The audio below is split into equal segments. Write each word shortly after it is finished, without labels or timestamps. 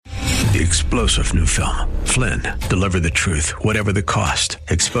The explosive new film, Flynn, deliver the truth, whatever the cost,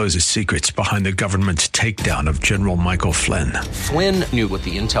 exposes secrets behind the government's takedown of General Michael Flynn. Flynn knew what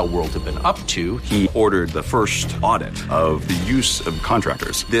the intel world had been up to. He ordered the first audit of the use of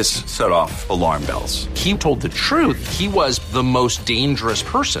contractors. This set off alarm bells. He told the truth. He was the most dangerous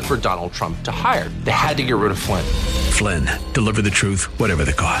person for Donald Trump to hire. They had to get rid of Flynn. Flynn, deliver the truth, whatever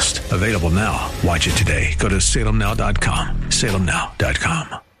the cost. Available now. Watch it today. Go to salemnow.com.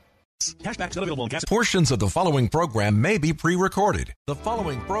 salemnow.com. Cashback available on gas. Portions of the following program may be pre-recorded. The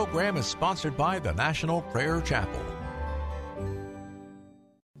following program is sponsored by the National Prayer Chapel.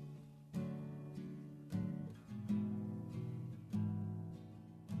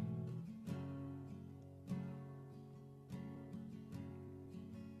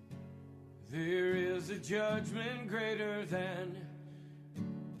 There is a judgment greater than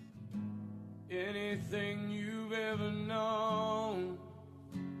anything you've ever known.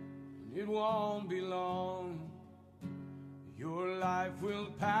 It won't be long. Your life will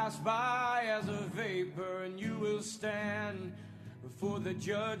pass by as a vapor, and you will stand before the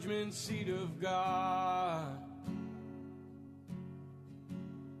judgment seat of God.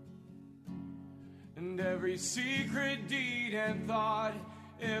 And every secret deed and thought,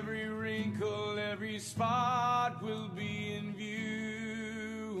 every wrinkle, every spot will be in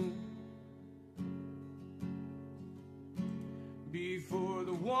view before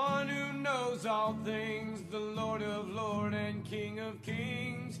the one who knows all things, the Lord of Lords and King of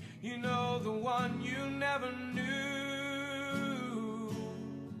Kings. You know, the one you never knew.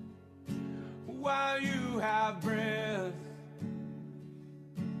 While you have breath,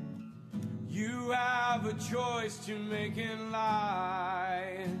 you have a choice to make in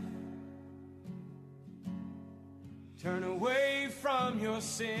life. Turn away from your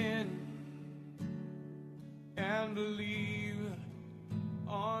sin and believe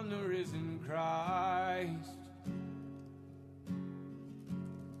on the risen Christ.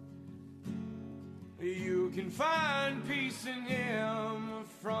 You can find peace in Him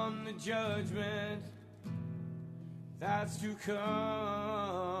from the judgment that's to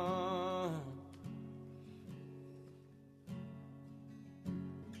come.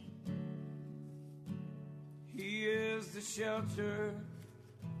 He is the shelter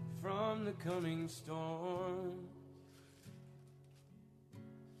from the coming storm.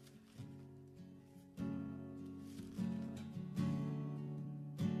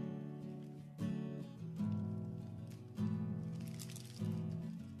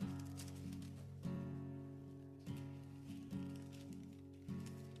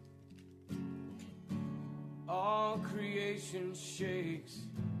 All creation shakes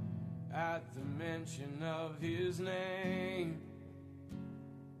at the mention of His name.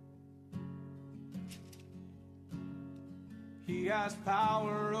 He has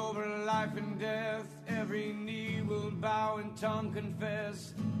power over life and death. Every knee will bow and tongue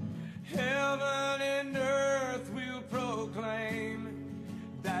confess. Heaven and earth will proclaim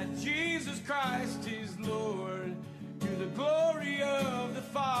that Jesus Christ is Lord. To the glory of the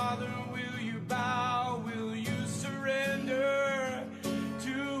Father, will you bow? Will you surrender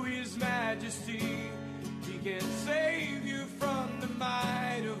to His majesty? He can save you from the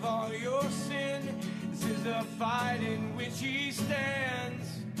might of all your sin. This is a fight in which He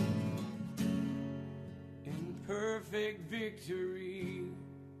stands in perfect victory.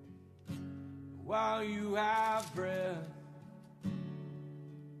 While you have breath,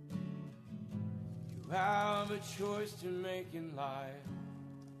 you have a choice to make in life.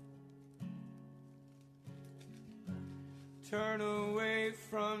 Turn away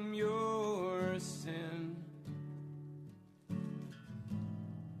from your sin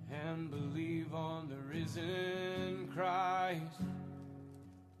and believe on the risen Christ.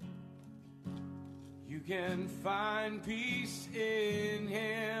 You can find peace in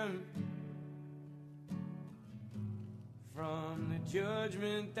Him from the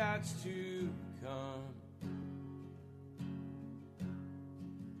judgment that's to come.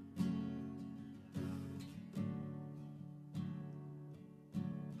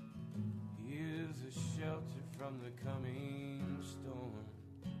 He is a shelter from the coming storm.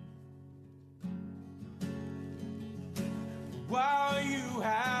 While you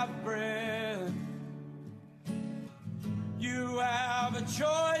have breath, you have a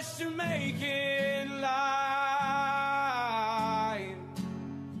choice to make in life.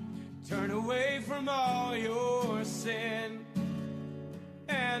 Turn away from all your sin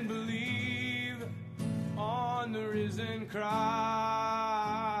and believe on the risen Christ.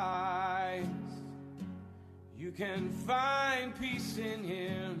 You can find peace in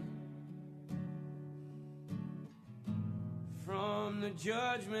Him from the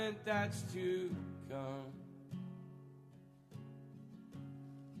judgment that's to come.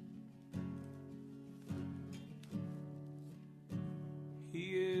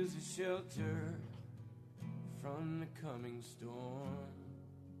 He is a shelter from the coming storm.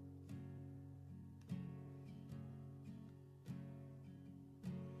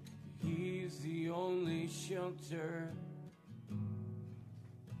 He's the only shelter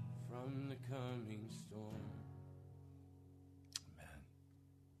from the coming storm. Amen.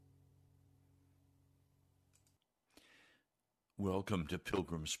 Welcome to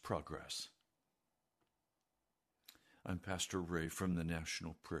Pilgrim's Progress. I'm Pastor Ray from the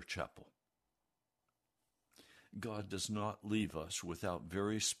National Prayer Chapel. God does not leave us without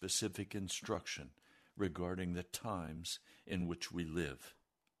very specific instruction regarding the times in which we live.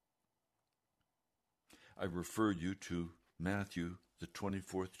 I refer you to Matthew, the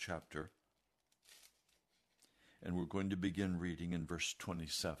 24th chapter, and we're going to begin reading in verse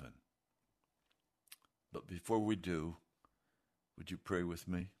 27. But before we do, would you pray with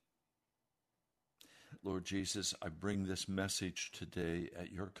me? Lord Jesus, I bring this message today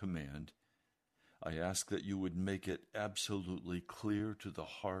at your command. I ask that you would make it absolutely clear to the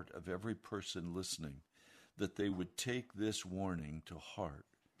heart of every person listening, that they would take this warning to heart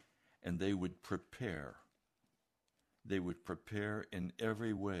and they would prepare. They would prepare in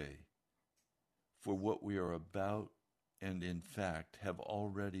every way for what we are about and in fact have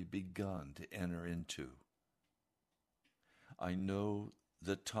already begun to enter into. I know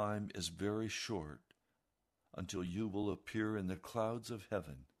the time is very short until you will appear in the clouds of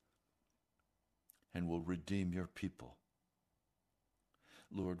heaven and will redeem your people.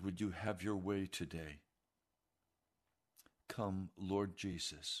 Lord, would you have your way today? Come, Lord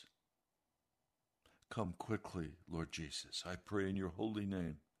Jesus. Come quickly, Lord Jesus. I pray in your holy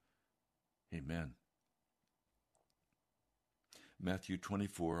name. Amen. Matthew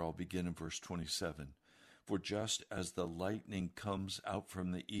 24, I'll begin in verse 27. For just as the lightning comes out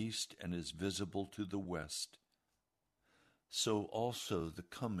from the east and is visible to the west, so also the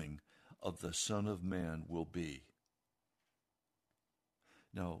coming of the Son of Man will be.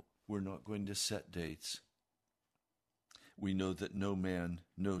 Now, we're not going to set dates. We know that no man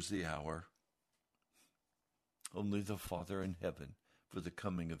knows the hour, only the Father in heaven, for the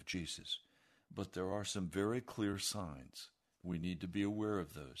coming of Jesus. But there are some very clear signs. We need to be aware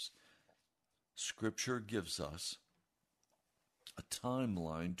of those. Scripture gives us a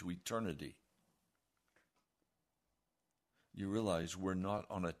timeline to eternity. You realize we're not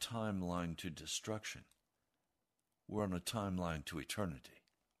on a timeline to destruction. We're on a timeline to eternity.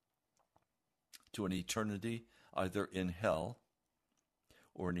 To an eternity either in hell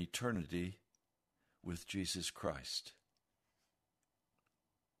or an eternity with Jesus Christ.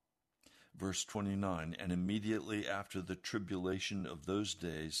 Verse 29, and immediately after the tribulation of those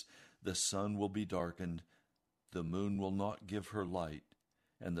days, the sun will be darkened, the moon will not give her light,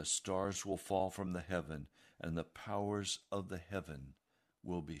 and the stars will fall from the heaven, and the powers of the heaven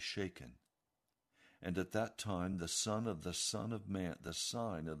will be shaken. And at that time the sign of the Son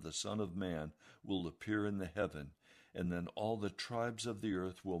of Man will appear in the heaven, and then all the tribes of the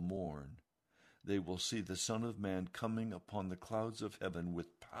earth will mourn. They will see the Son of Man coming upon the clouds of heaven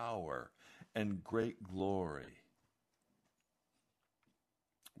with power and great glory.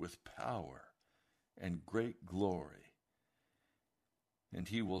 With power and great glory. And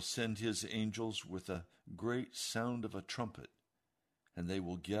he will send his angels with a great sound of a trumpet, and they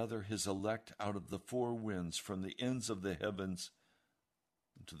will gather his elect out of the four winds from the ends of the heavens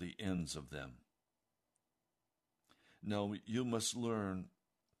to the ends of them. Now you must learn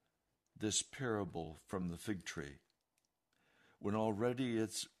this parable from the fig tree. When already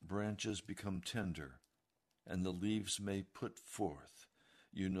its branches become tender and the leaves may put forth,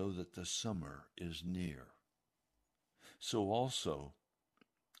 you know that the summer is near. So also,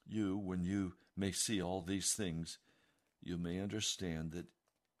 you, when you may see all these things, you may understand that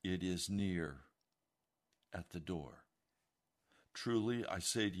it is near at the door. Truly, I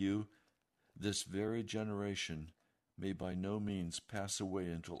say to you, this very generation may by no means pass away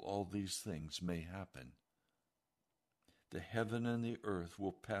until all these things may happen. The heaven and the earth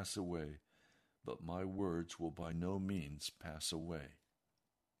will pass away, but my words will by no means pass away.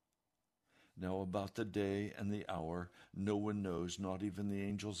 Now about the day and the hour no one knows, not even the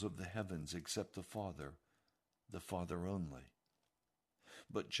angels of the heavens, except the Father only.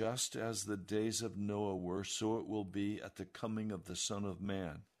 But just as the days of Noah were, so it will be at the coming of the Son of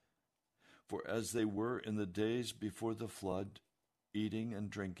Man. For as they were in the days before the flood, eating and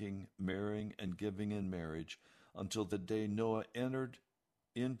drinking, marrying and giving in marriage, until the day Noah entered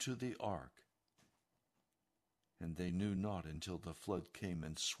into the ark. And they knew not until the flood came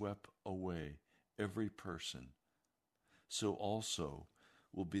and swept away every person. So also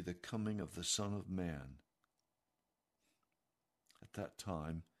will be the coming of the Son of Man. At that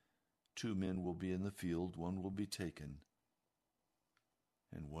time, 2 men will be in the field, one will be taken,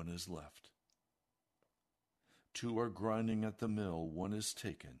 and one is left. 2 are grinding at the mill, one is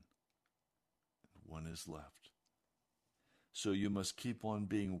taken, and one is left. So you must keep on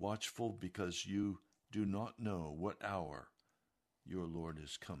being watchful, because you do not know what hour your Lord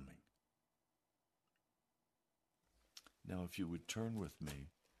is coming. Now, if you would turn with me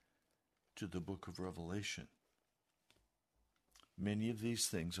to the book of Revelation. Many of these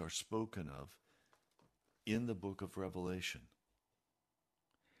things are spoken of in the book of Revelation.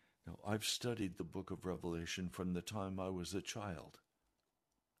 Now, I've studied the book of Revelation from the time I was a child.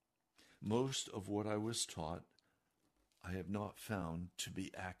 Most of what I was taught, I have not found to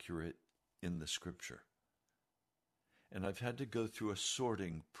be accurate in the Scripture. And I've had to go through a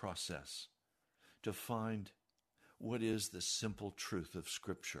sorting process to find what is the simple truth of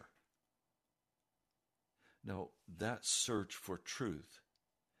Scripture. Now, that search for truth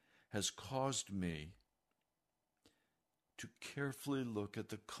has caused me to carefully look at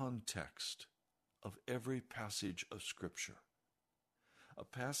the context of every passage of Scripture. A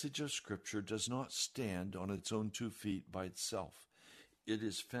passage of Scripture does not stand on its own 2 feet by itself. It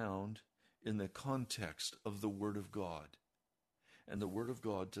is found in the context of the Word of God. And the Word of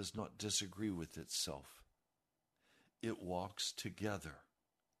God does not disagree with itself. It walks together.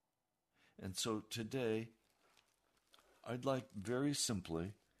 And so today, I'd like very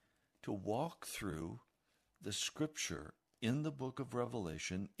simply to walk through the Scripture in the book of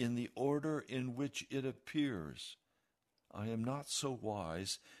Revelation in the order in which it appears. I am not so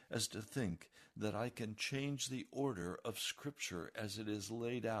wise as to think that I can change the order of Scripture as it is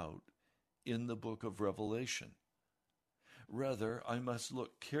laid out in the book of Revelation. Rather, I must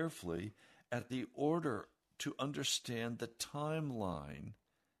look carefully at the order to understand the timeline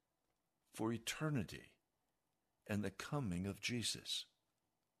for eternity and the coming of Jesus.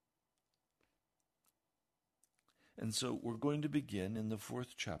 And so we're going to begin in the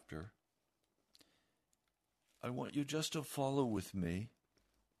 4th chapter. I want you just to follow with me.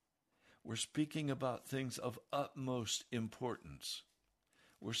 We're speaking about things of utmost importance.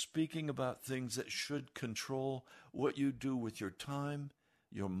 We're speaking about things that should control what you do with your time,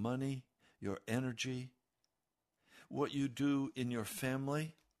 your money, your energy, what you do in your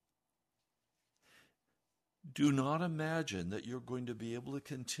family. Do not imagine that you're going to be able to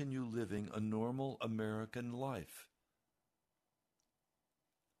continue living a normal American life.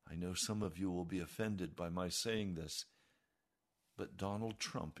 I know some of you will be offended by my saying this, but Donald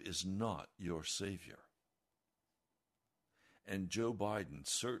Trump is not your Savior. And Joe Biden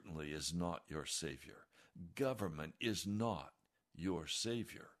certainly is not your Savior. Government is not your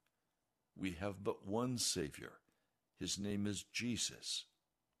Savior. We have but one Savior. His name is Jesus.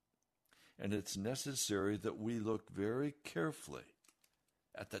 And it's necessary that we look very carefully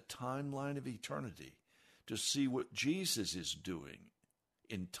at the timeline of eternity to see what Jesus is doing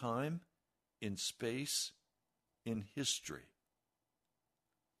in time, in space, in history.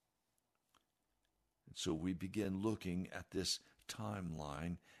 And so we begin looking at this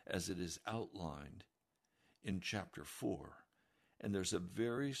timeline as it is outlined in chapter 4. And there's a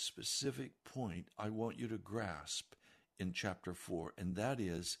very specific point I want you to grasp in chapter 4, and that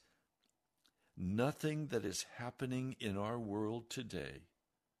is nothing that is happening in our world today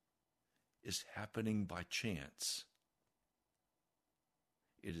is happening by chance.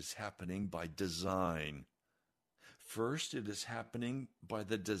 It is happening by design. First, it is happening by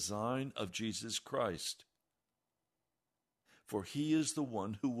the design of Jesus Christ. For he is the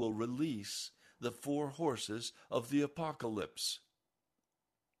one who will release the 4 horses of the apocalypse.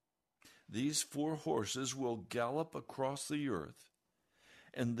 These 4 horses will gallop across the earth,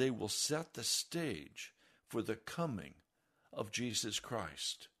 and they will set the stage for the coming of Jesus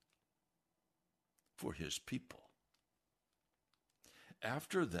Christ for his people.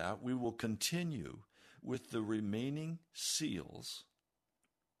 After that, we will continue with the remaining seals,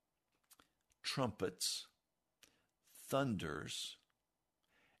 trumpets, thunders,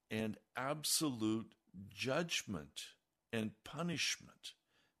 and absolute judgment and punishment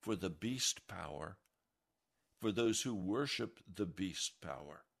for the beast power, for those who worship the beast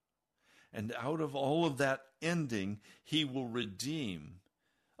power. And out of all of that ending, he will redeem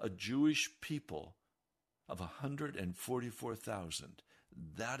a Jewish people of 144,000.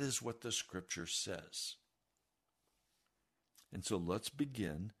 That is what the Scripture says. And so let's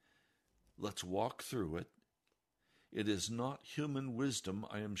begin. Let's walk through it. It is not human wisdom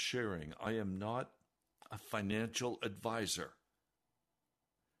I am sharing. I am not a financial advisor.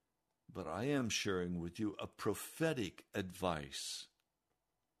 But I am sharing with you a prophetic advice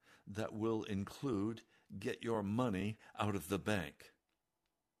that will include get your money out of the bank.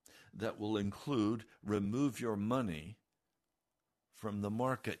 That will include remove your money from the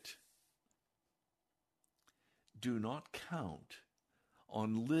market. Do not count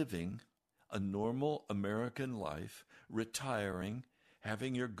on living a normal American life, retiring,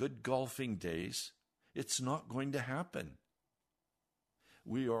 having your good golfing days. It's not going to happen.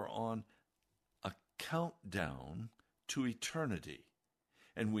 We are on a countdown to eternity.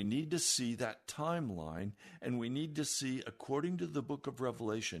 And we need to see that timeline, and we need to see, according to the book of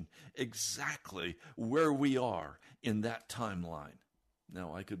Revelation, exactly where we are in that timeline.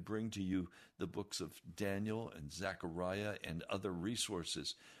 Now, I could bring to you the books of Daniel and Zechariah and other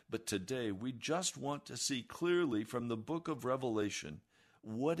resources, but today we just want to see clearly from the book of Revelation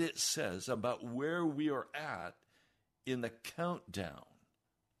what it says about where we are at in the countdown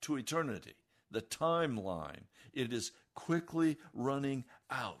to eternity, the timeline. It is quickly running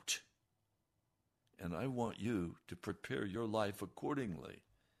out. And I want you to prepare your life accordingly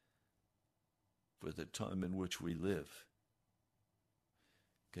for the time in which we live.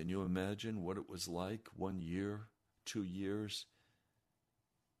 Can you imagine what it was like 1 year, 2 years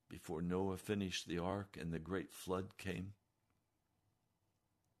before Noah finished the ark and the great flood came?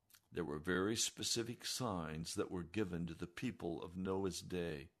 There were very specific signs that were given to the people of Noah's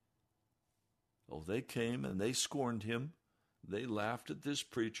day. Oh, they came and they scorned him. They laughed at this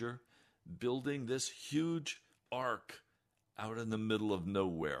preacher building this huge ark out in the middle of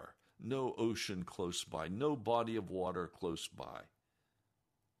nowhere. No ocean close by, no body of water close by.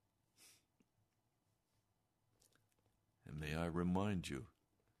 And may I remind you,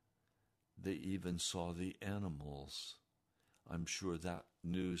 they even saw the animals. I'm sure that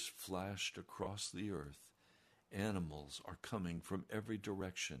news flashed across the earth. Animals are coming from every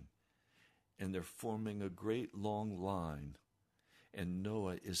direction, and they're forming a great long line, and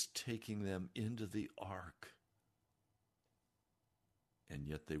Noah is taking them into the ark. And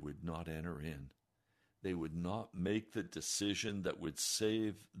yet they would not enter in. They would not make the decision that would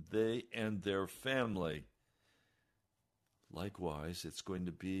save they and their family. Likewise, it's going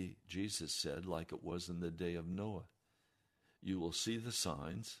to be, Jesus said, like it was in the day of Noah. You will see the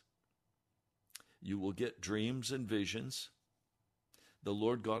signs. You will get dreams and visions. The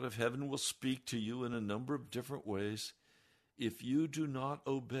Lord God of heaven will speak to you in a number of different ways. If you do not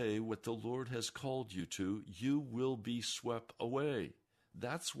obey what the Lord has called you to, you will be swept away.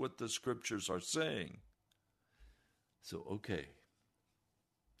 That's what the scriptures are saying. So, okay,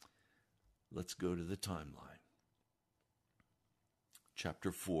 let's go to the timeline.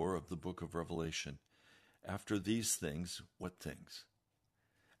 Chapter 4 of the book of Revelation. After these things, what things?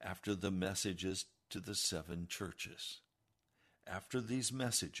 After the messages to the 7 churches. After these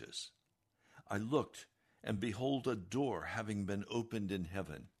messages, I looked, and behold, a door having been opened in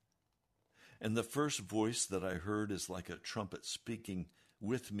heaven. And the first voice that I heard is like a trumpet speaking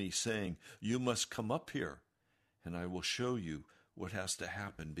with me, saying, You must come up here, and I will show you what has to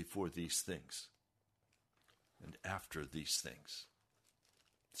happen before these things and after these things.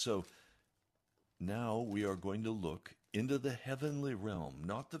 So now we are going to look into the heavenly realm,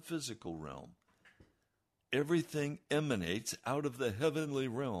 not the physical realm. Everything emanates out of the heavenly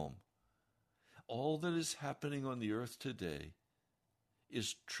realm. All that is happening on the earth today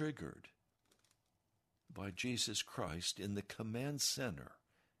is triggered by Jesus Christ in the command center,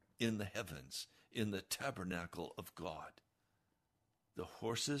 in the heavens, in the tabernacle of God. The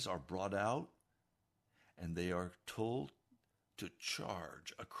horses are brought out, and they are told to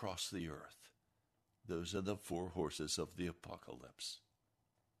charge across the earth. Those are the 4 horses of the apocalypse.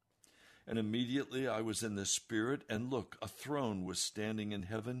 And immediately I was in the Spirit, and look, a throne was standing in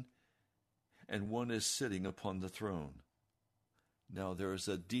heaven, and one is sitting upon the throne. Now there is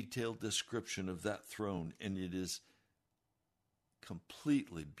a detailed description of that throne, and it is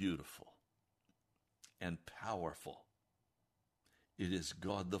completely beautiful and powerful. It is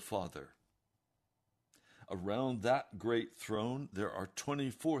God the Father. Around that great throne, there are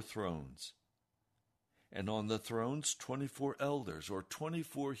 24 thrones. And on the thrones, 24 elders, or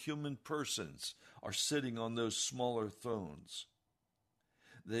 24 human persons, are sitting on those smaller thrones.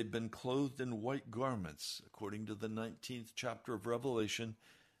 They've been clothed in white garments. According to the 19th chapter of Revelation,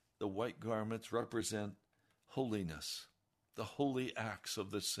 the white garments represent holiness, the holy acts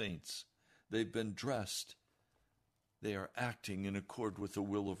of the saints. They've been dressed. They are acting in accord with the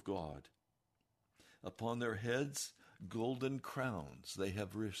will of God. Upon their heads, golden crowns. They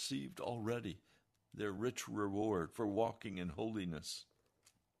have received already their rich reward for walking in holiness.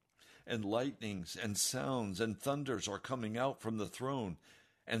 and lightnings and sounds and thunders are coming out from the throne,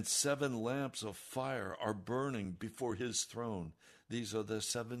 and 7 lamps of fire are burning before his throne. These are the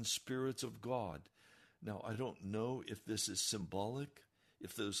 7 spirits of God. Now, I don't know if this is symbolic,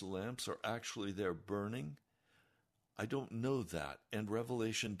 if those lamps are actually there burning. I don't know that, and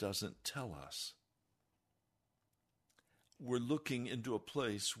Revelation doesn't tell us. We're looking into a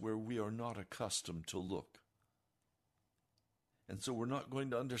place where we are not accustomed to look. And so we're not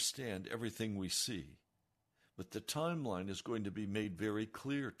going to understand everything we see. But the timeline is going to be made very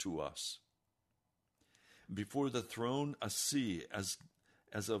clear to us. Before the throne, a sea as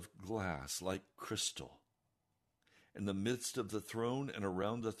of glass, like crystal. In the midst of the throne and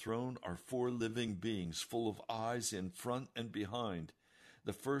around the throne are 4 living beings, full of eyes in front and behind.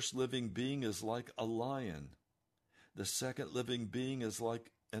 The first living being is like a lion. The second living being is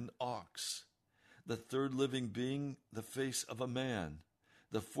like an ox. The third living being, the face of a man.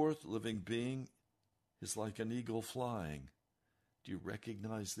 The fourth living being is like an eagle flying. Do you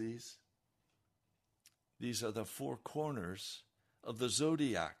recognize these? These are the 4 corners of the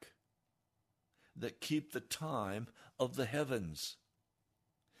zodiac that keep the time of the heavens.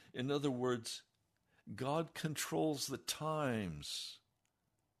 In other words, God controls the times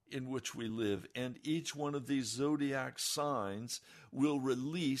in which we live, and each one of these zodiac signs will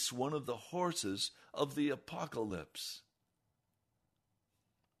release one of the horses of the apocalypse.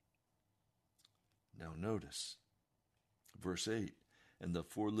 Now notice, verse 8, and the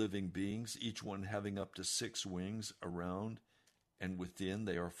 4 living beings, each one having up to 6 wings around and within,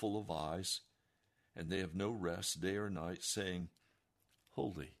 they are full of eyes, and they have no rest day or night, saying,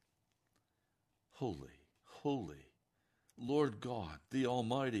 Holy, holy, holy, Lord God, the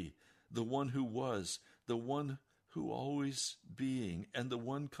Almighty, the one who was, the one who always being, and the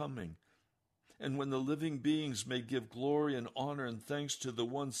one coming. And when the living beings may give glory and honor and thanks to the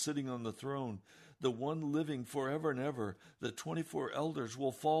one sitting on the throne, the one living forever and ever, the 24 elders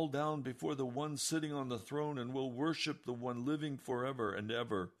will fall down before the one sitting on the throne and will worship the one living forever and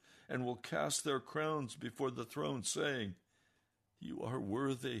ever, and will cast their crowns before the throne, saying, You are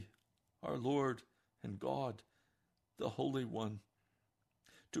worthy, our Lord and God, the Holy One,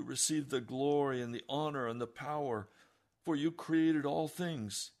 to receive the glory and the honor and the power, for you created all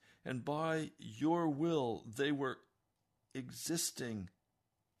things, and by your will they were existing,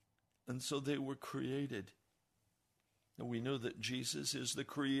 and so they were created. And we know that Jesus is the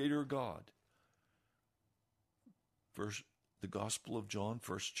Creator God. First, the Gospel of John,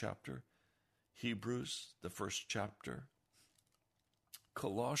 1st chapter. Hebrews, the 1st chapter.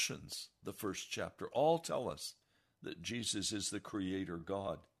 Colossians, the 1st chapter, all tell us that Jesus is the Creator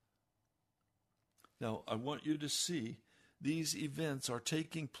God. Now, I want you to see these events are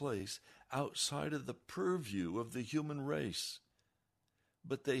taking place outside of the purview of the human race,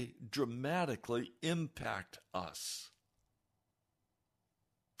 but they dramatically impact us.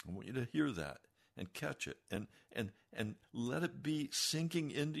 I want you to hear that and catch it and let it be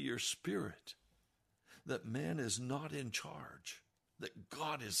sinking into your spirit that man is not in charge, that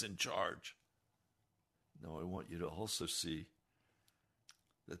God is in charge. Now, I want you to also see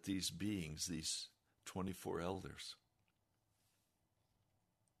that these beings, these 24 elders,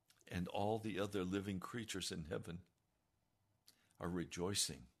 and all the other living creatures in heaven are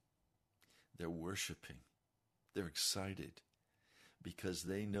rejoicing. They're worshiping. They're excited because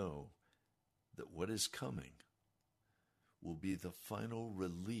they know that what is coming will be the final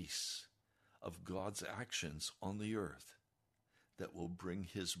release of God's actions on the earth that will bring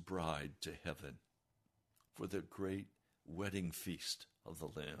his bride to heaven for the great wedding feast of the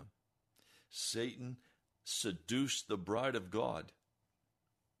Lamb. Satan seduced the bride of God.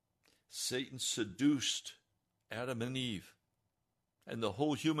 Satan seduced Adam and Eve and the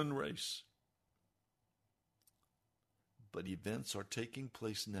whole human race. But events are taking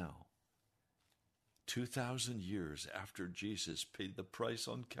place now, 2,000 years after Jesus paid the price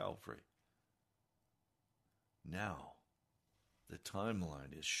on Calvary. Now, the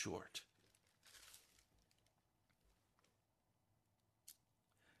timeline is short.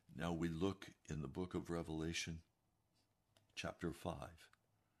 Now we look in the book of Revelation, chapter 5.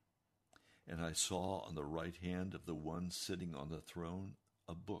 And I saw on the right hand of the one sitting on the throne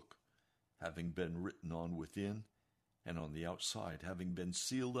a book, having been written on within and on the outside, having been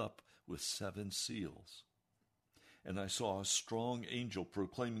sealed up with 7 seals. And I saw a strong angel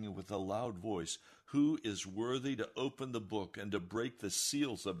proclaiming with a loud voice, Who is worthy to open the book and to break the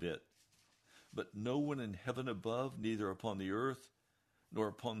seals of it? But no one in heaven above, neither upon the earth, nor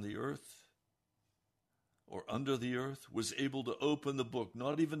upon the earth, or under the earth, was able to open the book,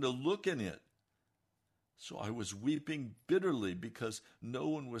 not even to look in it. So I was weeping bitterly because no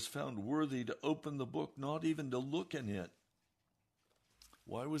one was found worthy to open the book, not even to look in it.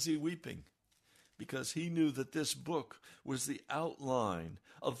 Why was he weeping? Because he knew that this book was the outline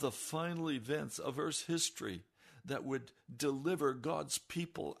of the final events of Earth's history that would deliver God's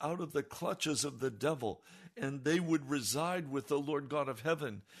people out of the clutches of the devil, and they would reside with the Lord God of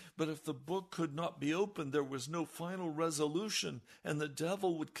heaven. But if the book could not be opened, there was no final resolution, and the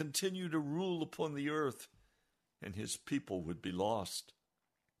devil would continue to rule upon the earth, and his people would be lost.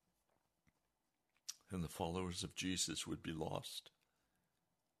 And the followers of Jesus would be lost.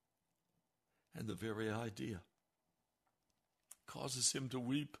 And the very idea causes him to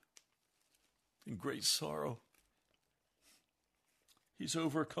weep in great sorrow. He's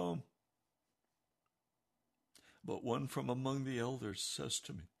overcome. But one from among the elders says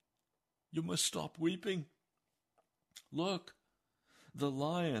to me, "You must stop weeping. Look, the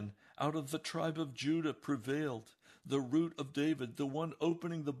Lion out of the tribe of Judah prevailed, the Root of David, the one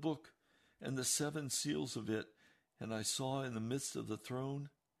opening the book and the 7 seals of it. And I saw in the midst of the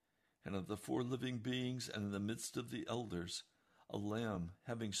throne and of the 4 living beings and in the midst of the elders a lamb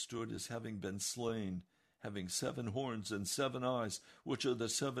having stood as having been slain, having 7 horns and 7 eyes, which are the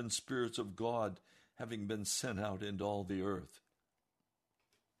 7 spirits of God, having been sent out into all the earth."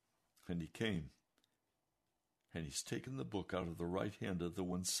 And he came, and he's taken the book out of the right hand of the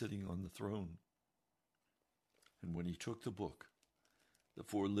one sitting on the throne. And when he took the book, the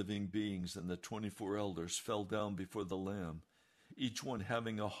 4 living beings and the 24 elders fell down before the Lamb, each one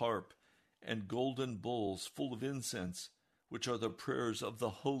having a harp and golden bowls full of incense, which are the prayers of the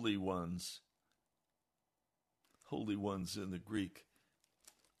holy ones. Holy ones in the Greek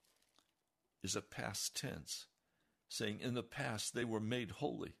is a past tense, saying in the past they were made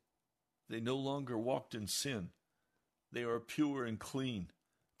holy. They no longer walked in sin. They are pure and clean.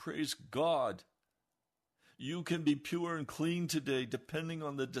 Praise God. You can be pure and clean today depending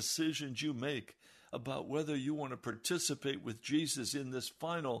on the decisions you make about whether you want to participate with Jesus in this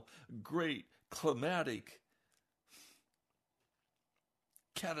final, great, climatic,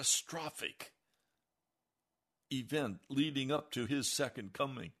 catastrophic event leading up to his second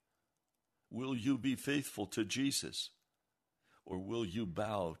coming. Will you be faithful to Jesus, or will you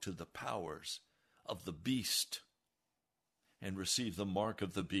bow to the powers of the beast and receive the mark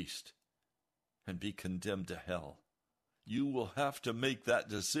of the beast and be condemned to hell? You will have to make that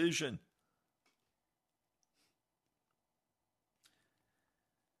decision.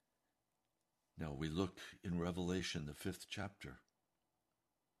 Now we look in Revelation, the 5th chapter.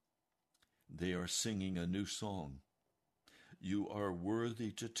 They are singing a new song. You are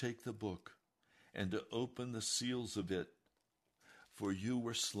worthy to take the book and to open the seals of it, for you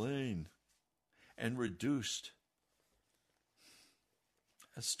were slain and reduced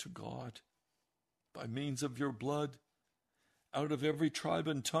as to God by means of your blood out of every tribe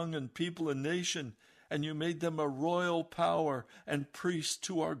and tongue and people and nation, and you made them a royal power and priests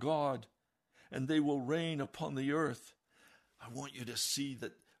to our God, and they will reign upon the earth. I want you to see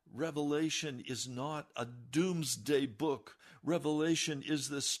that Revelation is not a doomsday book. Revelation is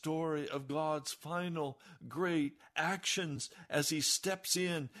the story of God's final great actions as he steps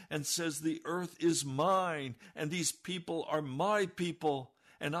in and says, the earth is mine and these people are my people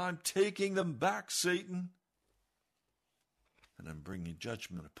and I'm taking them back, Satan, and I'm bringing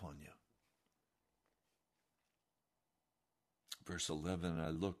judgment upon you. Verse 11,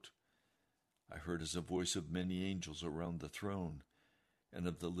 I looked, I heard as a voice of many angels around the throne and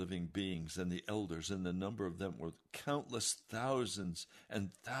of the living beings and the elders, and the number of them were countless thousands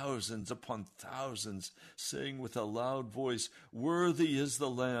and thousands upon thousands, saying with a loud voice, worthy is the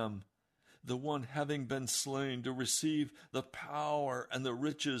Lamb, the one having been slain, to receive the power and the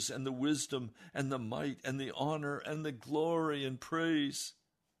riches and the wisdom and the might and the honor and the glory and praise.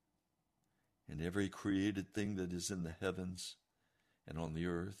 And every created thing that is in the heavens and on the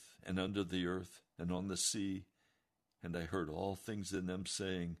earth and under the earth and on the sea, and I heard all things in them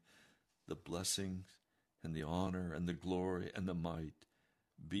saying, the blessings and the honor and the glory and the might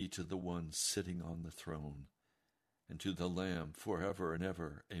be to the one sitting on the throne and to the Lamb forever and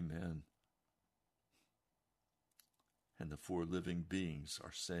ever. Amen. And the 4 living beings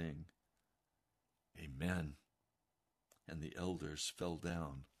are saying, Amen. And the elders fell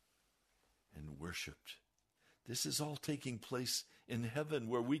down and worshiped. This is all taking place in heaven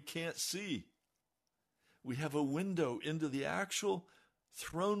where we can't see. We have a window into the actual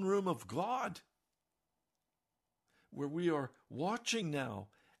throne room of God, where we are watching now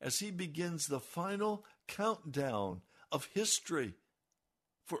as he begins the final countdown of history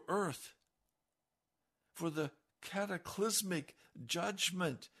for earth, for the cataclysmic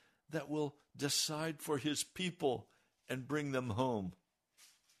judgment that will decide for his people and bring them home.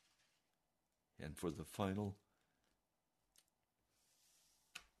 And for the final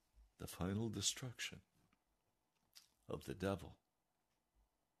destruction of the devil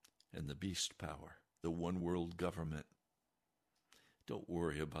and the beast power, the one world government. Don't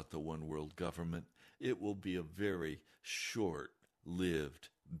worry about the one world government. It will be a very short-lived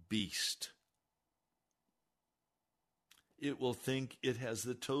beast. It will think it has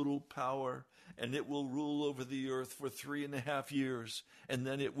the total power, and it will rule over the earth for 3.5 years, and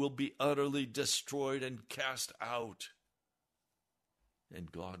then it will be utterly destroyed and cast out.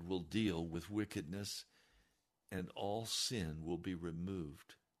 And God will deal with wickedness, and all sin will be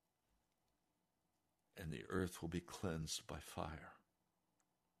removed, and the earth will be cleansed by fire.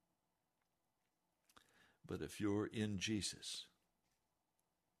 But if you're in Jesus,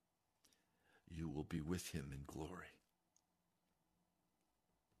 you will be with him in glory.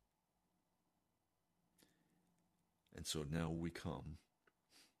 And so now we come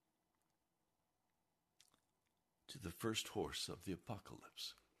to the first horse of the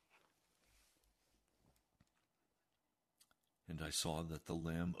apocalypse. And I saw that the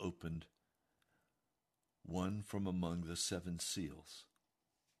Lamb opened one from among the 7 seals.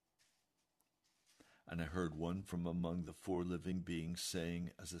 And I heard one from among the 4 living beings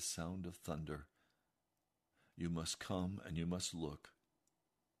saying as a sound of thunder, "You must come and you must look."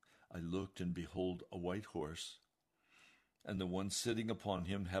 I looked, and behold, a white horse, and the one sitting upon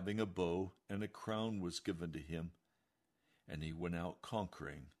him having a bow, and a crown was given to him, and he went out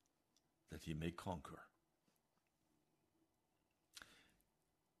conquering, that he may conquer.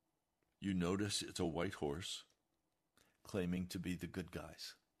 You notice it's a white horse claiming to be the good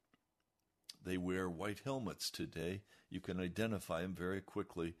guys. They wear white helmets today. You can identify them very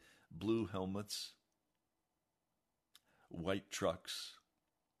quickly. Blue helmets, white trucks.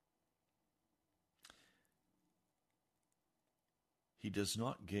 He does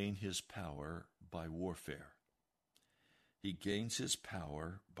not gain his power by warfare. He gains his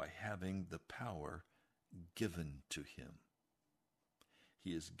power by having the power given to him.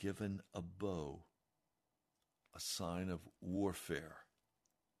 He is given a bow, a sign of warfare.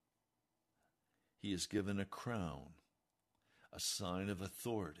 He is given a crown, a sign of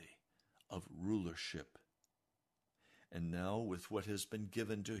authority, of rulership. And now, with what has been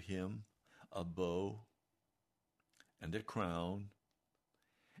given to him, a bow and a crown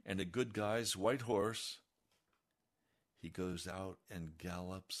and a good guy's white horse, he goes out and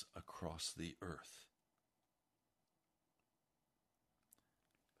gallops across the earth.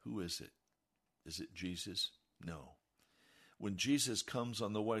 Who is it? Is it Jesus? No. When Jesus comes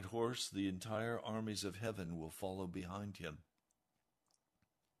on the white horse, the entire armies of heaven will follow behind him.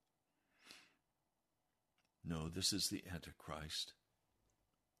 No, this is the Antichrist.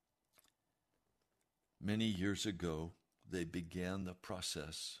 Many years ago, they began the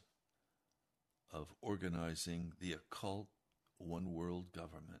process of organizing the occult one world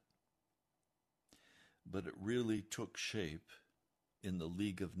government. But it really took shape in the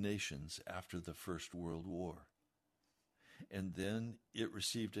League of Nations after the First World War. And then it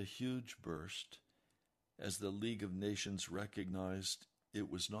received a huge burst as the League of Nations recognized it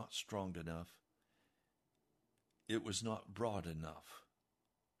was not strong enough, it was not broad enough,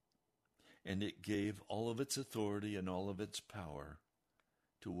 and it gave all of its authority and all of its power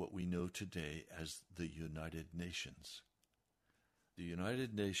to what we know today as the United Nations. The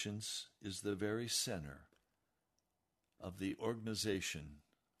United Nations is the very center of the organization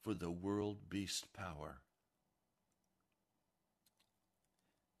for the world beast power.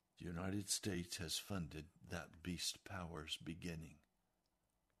 The United States has funded that beast power's beginning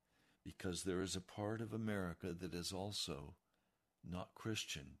because there is a part of America that is also not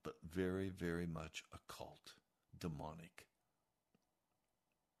Christian, but very, very much occult, demonic.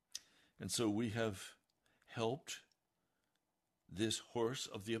 And so we have helped this horse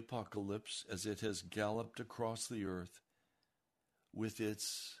of the apocalypse as it has galloped across the earth with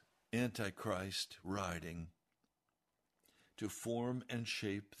its Antichrist riding to form and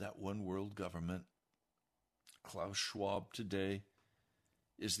shape that one world government. Klaus Schwab today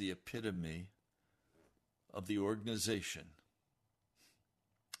is the epitome of the organization,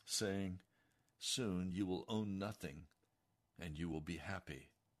 saying, soon you will own nothing and you will be happy.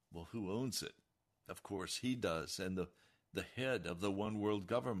 Well, who owns it? Of course, he does, and the head of the one world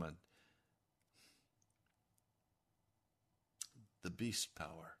government, the beast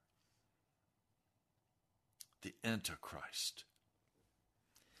power, the Antichrist.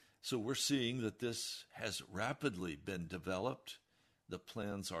 So we're seeing that this has rapidly been developed. The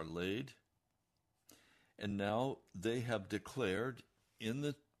plans are laid. And now they have declared in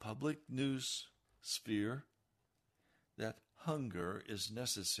the public news sphere that hunger is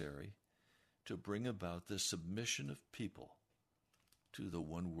necessary to bring about the submission of people to the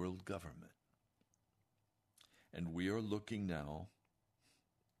one world government. And we are looking now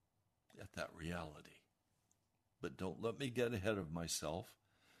at that reality. But don't let me get ahead of myself.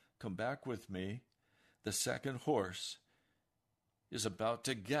 Come back with me. The second horse is about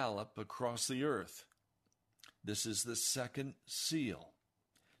to gallop across the earth. This is the second seal.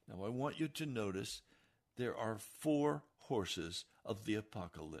 Now I want you to notice there are 4 horses of the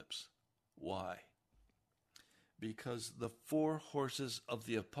apocalypse. Why? Because the 4 horses of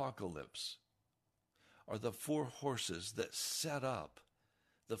the apocalypse are the 4 horses that set up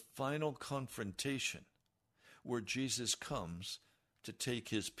the final confrontation where Jesus comes to take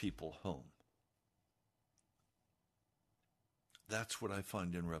his people home. That's what I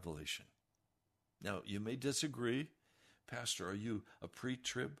find in Revelation. Now, you may disagree. Pastor, are you a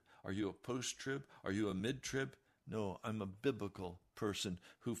pre-trib? Are you a post-trib? Are you a mid-trib? No, I'm a biblical person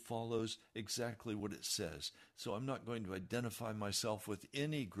who follows exactly what it says. So I'm not going to identify myself with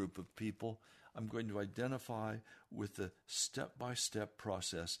any group of people. I'm going to identify with the step-by-step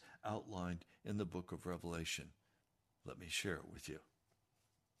process outlined in the book of Revelation. Let me share it with you.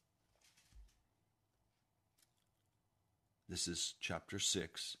 This is chapter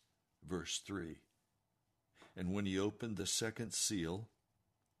 6, verse 3. And when he opened the second seal,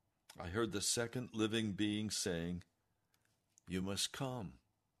 I heard the second living being saying, "You must come."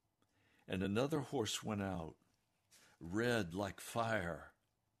 And another horse went out, red like fire.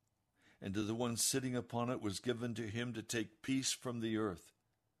 And to the one sitting upon it was given to him to take peace from the earth,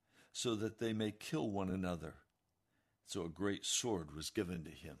 so that they may kill one another. So a great sword was given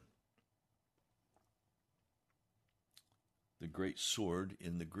to him. The great sword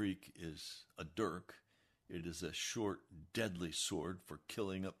in the Greek is a dirk. It is a short, deadly sword for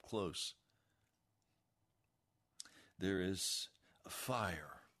killing up close. There is a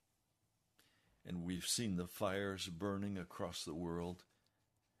fire, and we've seen the fires burning across the world.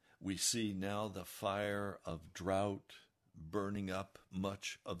 We see now the fire of drought burning up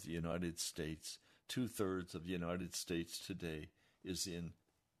much of the United States. 2/3 of the United States today is in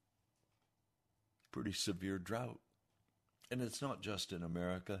pretty severe drought. And it's not just in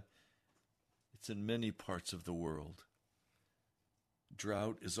America. It's in many parts of the world.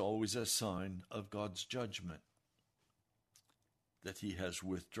 Drought is always a sign of God's judgment, that he has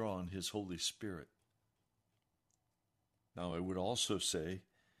withdrawn his Holy Spirit. Now, I would also say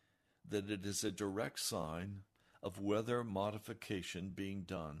that it is a direct sign of weather modification being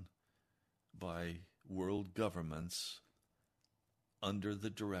done by world governments under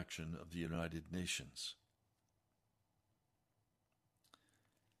the direction of the United Nations.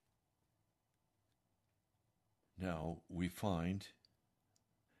 Now, we find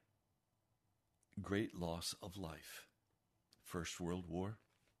great loss of life. First World War,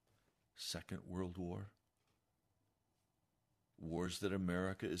 Second World War, wars that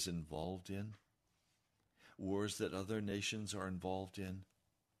America is involved in, wars that other nations are involved in.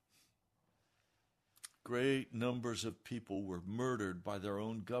 Great numbers of people were murdered by their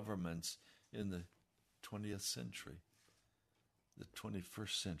own governments in the 20th century. The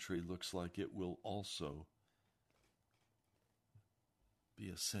 21st century looks like it will also be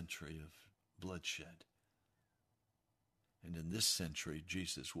a century of bloodshed. And in this century,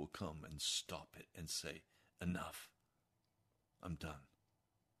 Jesus will come and stop it and say, "Enough. I'm done."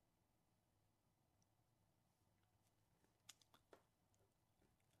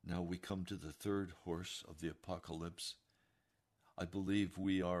 Now we come to the third horse of the apocalypse. I believe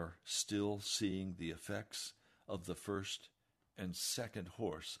we are still seeing the effects of the first and second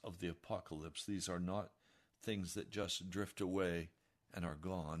horse of the apocalypse. These are not things that just drift away and are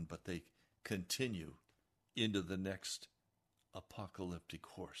gone, but they continue into the next apocalyptic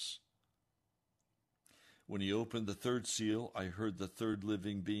horse. When he opened the third seal, I heard the third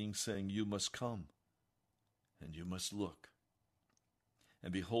living being saying, "You must come, and you must look."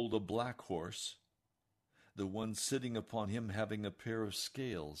 And behold, a black horse, the one sitting upon him having a pair of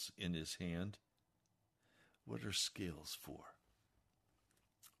scales in his hand. What are scales for?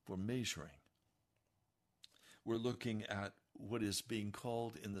 For measuring. We're looking at what is being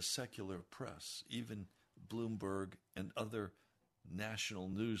called in the secular press, even Bloomberg and other national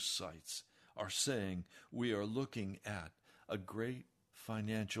news sites are saying we are looking at a great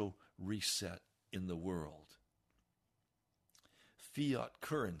financial reset in the world. Fiat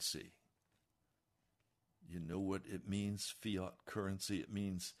currency. You know what it means, fiat currency? It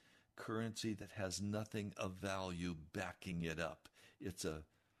means currency that has nothing of value backing it up. It's a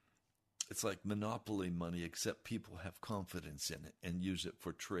It's like monopoly money, except people have confidence in it and use it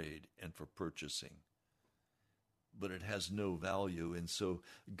for trade and for purchasing. But it has no value, and so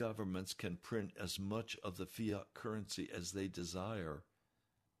governments can print as much of the fiat currency as they desire,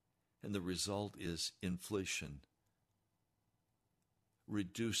 and the result is inflation,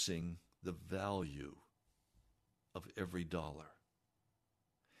 reducing the value of every dollar.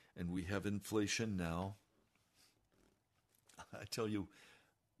 And we have inflation now. I tell you,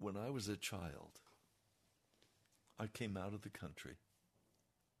 when I was a child, I came out of the country.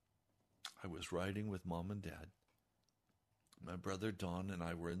 I was riding with Mom and Dad. My brother Don and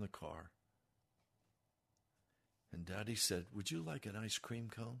I were in the car. And Daddy said, "Would you like an ice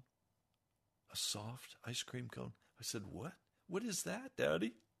cream cone? A soft ice cream cone?" I said, "What? What is that,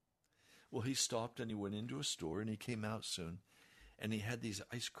 Daddy?" Well, he stopped and he went into a store and he came out soon. And he had these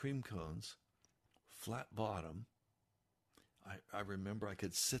ice cream cones, flat bottom. I remember I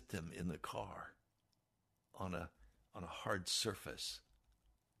could sit them in the car on a hard surface.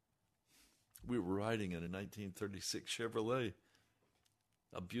 We were riding in a 1936 Chevrolet,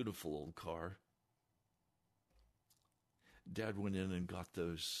 a beautiful old car. Dad went in and got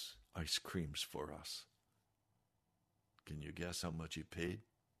those ice creams for us. Can you guess how much he paid?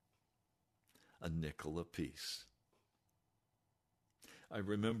 A nickel a piece. I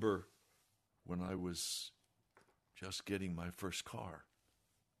remember when I was just getting my first car,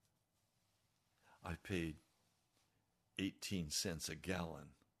 I paid 18 cents a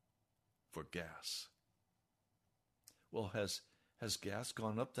gallon for gas. Well, has gas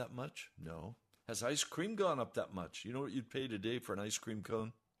gone up that much? No. Has ice cream gone up that much? You know what you'd pay today for an ice cream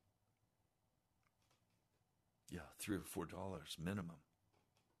cone? Yeah, $3 or $4 minimum.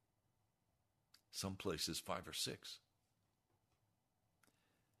 Some places $5 or $6.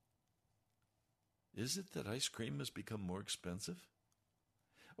 Is it that ice cream has become more expensive?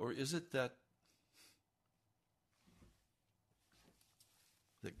 Or is it that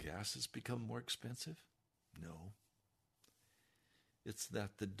gas has become more expensive? No. It's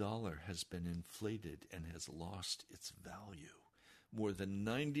that the dollar has been inflated and has lost its value. More than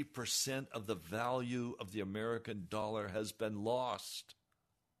 90% of the value of the American dollar has been lost.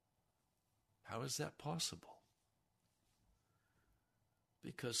 How is that possible?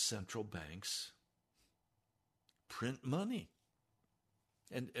 Because central banks print money.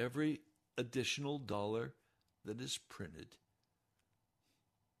 And every additional dollar that is printed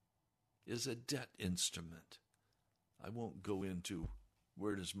is a debt instrument. I won't go into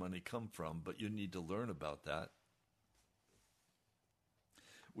where does money come from, but you need to learn about that.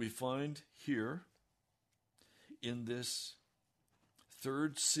 We find here in this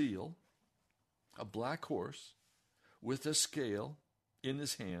third seal a black horse with a scale in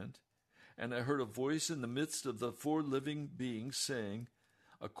his hand, and I heard a voice in the midst of the four living beings saying,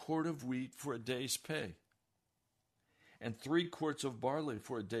 "A quart of wheat for a day's pay, and 3 quarts of barley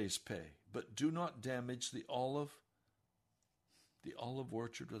for a day's pay, but do not damage the olive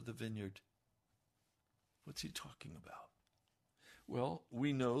orchard of the vineyard." What's he talking about? Well,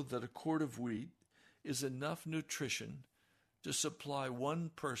 we know that a quart of wheat is enough nutrition to supply one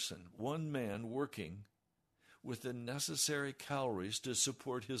person, one man working with the necessary calories to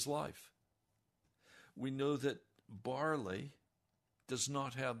support his life. We know that barley does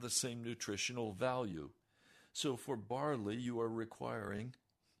not have the same nutritional value. So for barley, you are requiring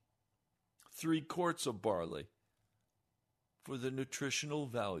 3 quarts of barley for the nutritional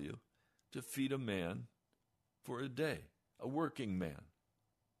value to feed a man for a day, a working man.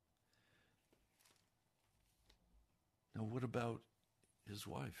 Now, what about his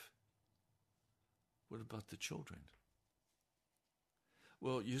wife? What about the children?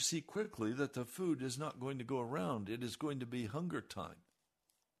 Well, you see quickly that the food is not going to go around. It is going to be hunger time.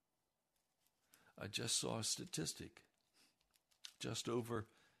 I just saw a statistic. Just over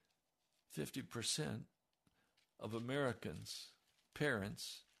 50% of Americans,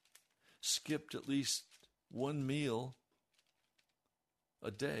 parents, skipped at least one meal a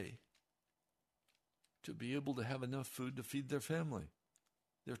day to be able to have enough food to feed their family,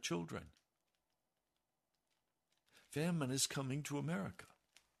 their children. Famine is coming to America.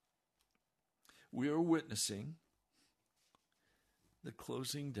 We are witnessing the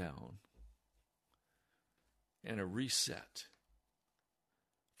closing down and a reset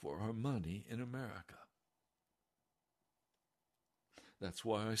for our money in America. That's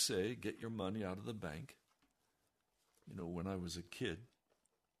why I say get your money out of the bank. You know, when I was a kid,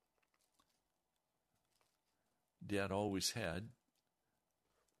 Dad always had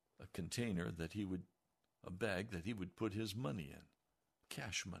a container that a bag that he would put his money in,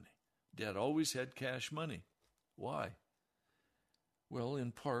 cash money. Dad always had cash money. Why? Well,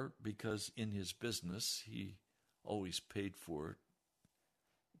 in part because in his business he always paid for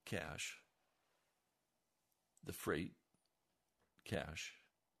cash, the freight, cash.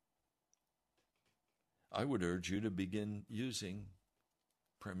 I would urge you to begin using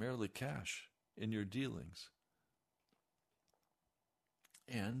primarily cash in your dealings.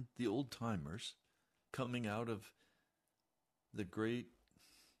 And the old timers coming out of the great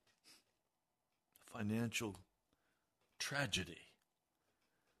financial tragedy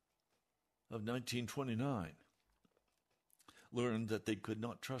of 1929 learned that they could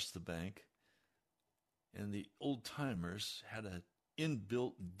not trust the bank, and the old timers had an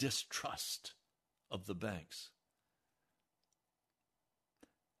inbuilt distrust of the banks.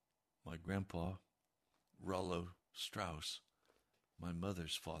 My grandpa, Rollo Strauss, my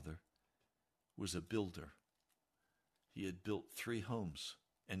mother's father, was a builder. He had built 3 homes,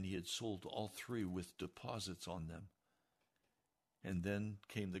 and he had sold all 3 with deposits on them. And then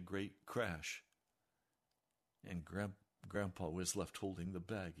came the great crash, and Grandpa was left holding the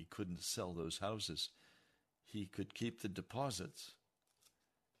bag. He couldn't sell those houses. He could keep the deposits,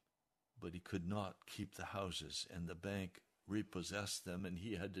 but he could not keep the houses, and the bank repossessed them, and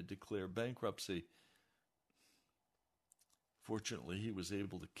he had to declare bankruptcy. Fortunately, he was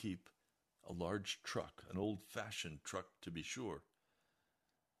able to keep a large truck, an old-fashioned truck to be sure,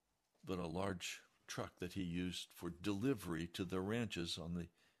 but a large truck that he used for delivery to the ranches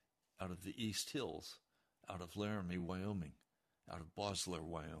out of the East Hills, out of Laramie, Wyoming, out of Bosler,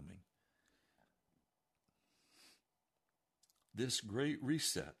 Wyoming. This great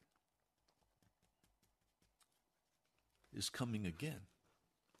reset is coming again,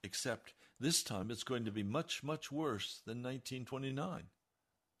 except this time it's going to be much, much worse than 1929.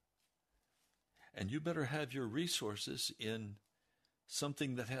 And you better have your resources in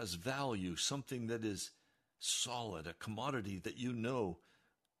something that has value, something that is solid, a commodity that you know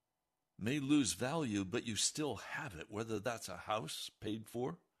may lose value, but you still have it, whether that's a house paid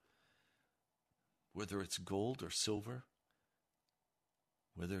for, whether it's gold or silver,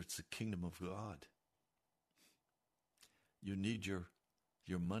 whether it's the kingdom of God. You need your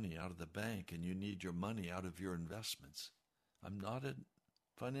money out of the bank, and you need your money out of your investments. I'm not a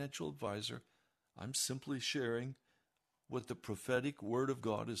financial advisor. I'm simply sharing what the prophetic word of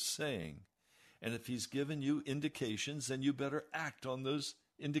God is saying. And if he's given you indications, then you better act on those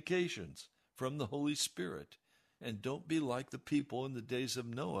indications from the Holy Spirit. And don't be like the people in the days of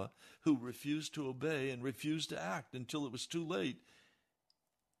Noah who refused to obey and refused to act until it was too late.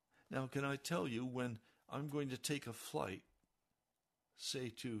 Now, can I tell you, when I'm going to take a flight,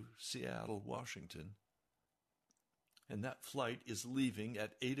 say to Seattle, Washington, and that flight is leaving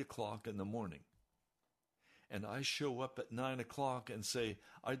at 8 o'clock in the morning, and I show up at 9 o'clock and say,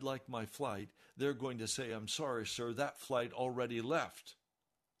 I'd like my flight, they're going to say, I'm sorry, sir, that flight already left.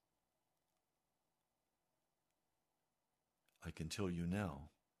 I can tell you now,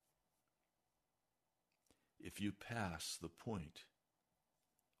 if you pass the point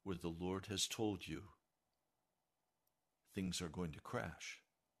where the Lord has told you things are going to crash,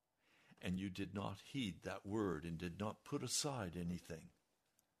 and you did not heed that word and did not put aside anything,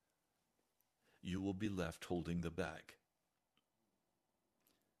 you will be left holding the bag.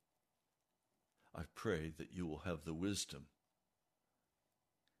 I pray that you will have the wisdom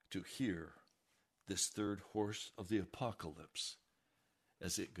to hear this third horse of the apocalypse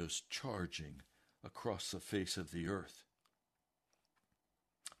as it goes charging across the face of the earth.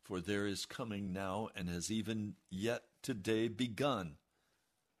 For there is coming now, and has even yet today begun,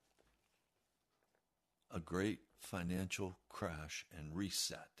 a great financial crash and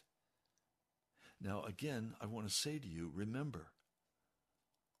reset. Now, again, I want to say to you, remember,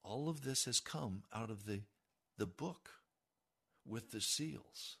 all of this has come out of the book with the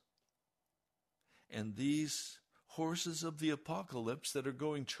seals. And these horses of the apocalypse that are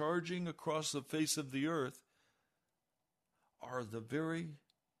going charging across the face of the earth are the very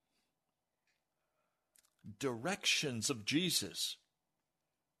directions of Jesus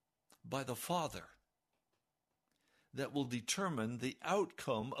by the Father that will determine the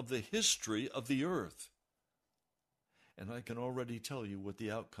outcome of the history of the earth. And I can already tell you what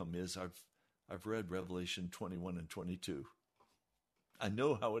the outcome is. I've read Revelation 21 and 22. I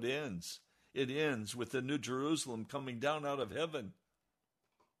know how it ends. It ends with the New Jerusalem coming down out of heaven.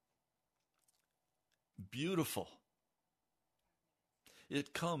 Beautiful.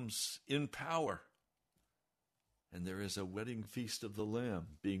 It comes in power. And there is a wedding feast of the Lamb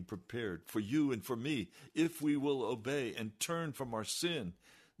being prepared for you and for me if we will obey and turn from our sin.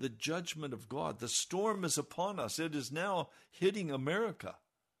 The judgment of God, the storm is upon us. It is now hitting America.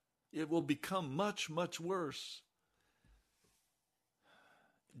 It will become much, much worse.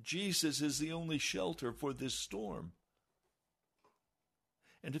 Jesus is the only shelter for this storm.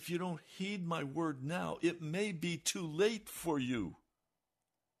 And if you don't heed my word now, it may be too late for you.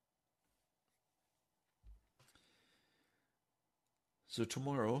 So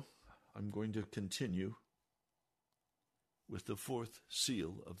tomorrow, I'm going to continue with the fourth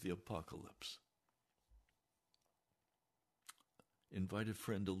seal of the apocalypse. Invite a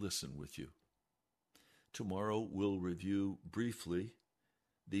friend to listen with you. Tomorrow, we'll review briefly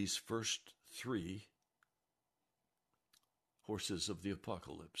these first three horses of the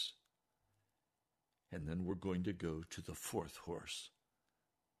apocalypse. And then we're going to go to the fourth horse.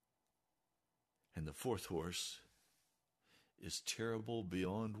 And the fourth horse is terrible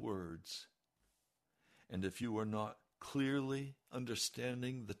beyond words. And if you are not clearly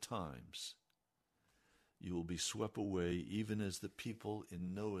understanding the times, you will be swept away, even as the people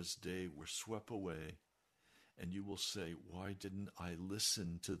in Noah's day were swept away. And you will say, why didn't I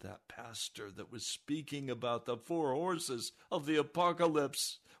listen to that pastor that was speaking about the four horses of the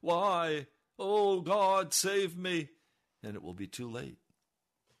apocalypse? Why? Oh, God, save me. And it will be too late.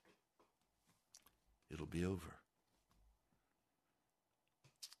 It'll be over.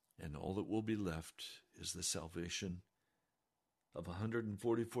 And all that will be left is the salvation of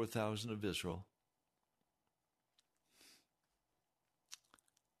 144,000 of Israel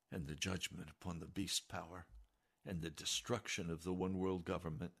and the judgment upon the beast power and the destruction of the one world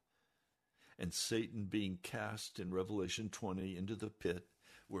government, and Satan being cast in Revelation 20 into the pit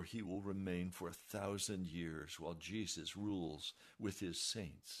where he will remain for 1,000 years while Jesus rules with his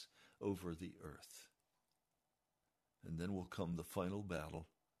saints over the earth. And then will come the final battle,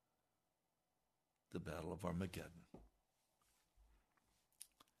 the battle of Armageddon.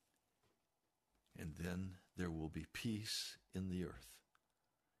 And then there will be peace in the earth,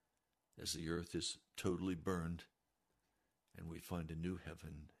 as the earth is totally burned, and we find a new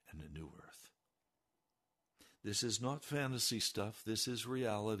heaven and a new earth. This is not fantasy stuff. This is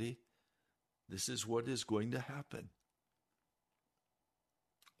reality. This is what is going to happen.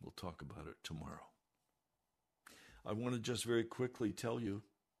 We'll talk about it tomorrow. I want to just very quickly tell you,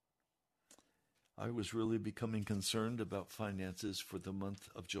 I was really becoming concerned about finances for the month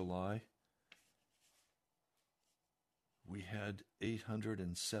of July. We had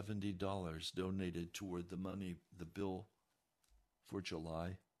 $870 donated toward the bill for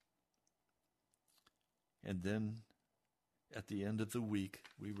July. And then at the end of the week,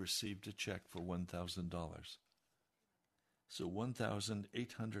 we received a check for $1,000. So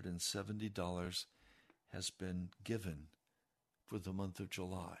 $1,870 has been given for the month of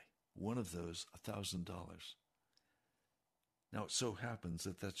July. One of those, $1,000. Now it so happens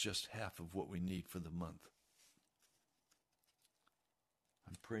that that's just half of what we need for the month.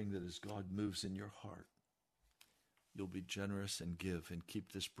 I'm praying that as God moves in your heart, you'll be generous and give and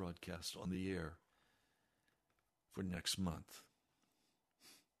keep this broadcast on the air for next month.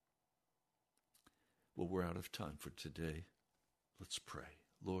 Well, we're out of time for today. Let's pray.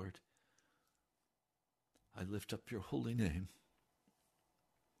 Lord, I lift up your holy name,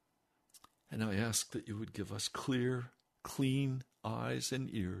 and I ask that you would give us clear, clean eyes and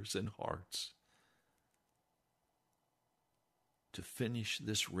ears and hearts to finish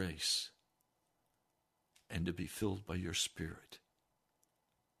this race and to be filled by your Spirit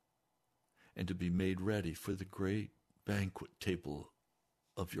and to be made ready for the great banquet table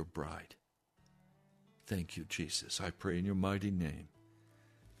of your bride. Thank you, Jesus. I pray in your mighty name.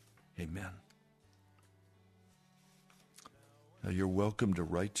 Amen. Now you're welcome to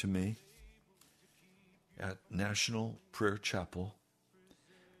write to me at National Prayer Chapel,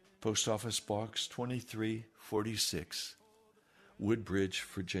 Post Office Box 2346, Woodbridge,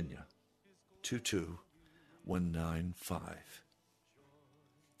 Virginia, 22195.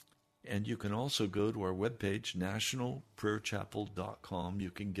 And you can also go to our webpage, nationalprayerchapel.com.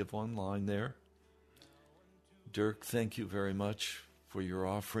 You can give online there. Dirk, thank you very much for your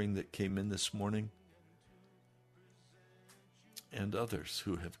offering that came in this morning, and others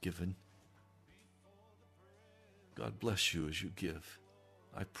who have given. God bless you as you give.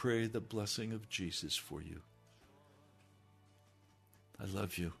 I pray the blessing of Jesus for you. I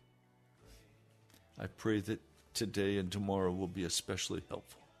love you. I pray that today and tomorrow will be especially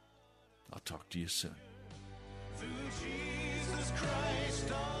helpful. I'll talk to you soon. Through Jesus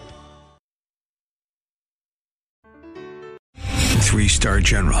Christ, Three-star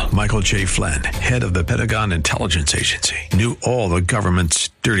General Michael J. Flynn, head of the Pentagon Intelligence Agency, knew all the government's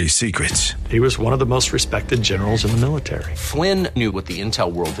dirty secrets. He was one of the most respected generals in the military. Flynn knew what the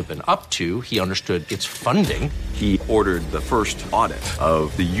intel world had been up to. He understood its funding. He ordered the first audit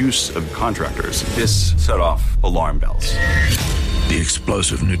of the use of contractors. This set off alarm bells. The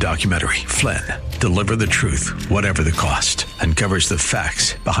explosive new documentary, Flynn, Deliver the Truth, Whatever the Cost, uncovers the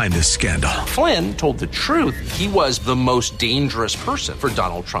facts behind this scandal. Flynn told the truth. He was the most dangerous person for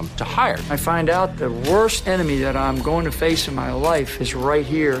Donald Trump to hire. I find out the worst enemy that I'm going to face in my life is right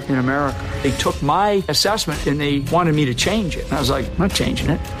here in America. They took my assessment and they wanted me to change it. And I was like, I'm not changing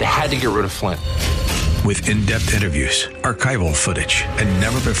it. They had to get rid of Flynn. With in-depth interviews, archival footage, and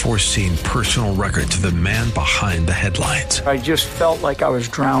never-before-seen personal records of the man behind the headlines. I just felt like I was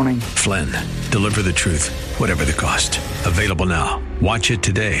drowning. Flynn, Deliver the Truth, Whatever the Cost. Available now. Watch it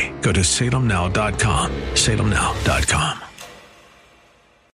today. Go to salemnow.com. salemnow.com.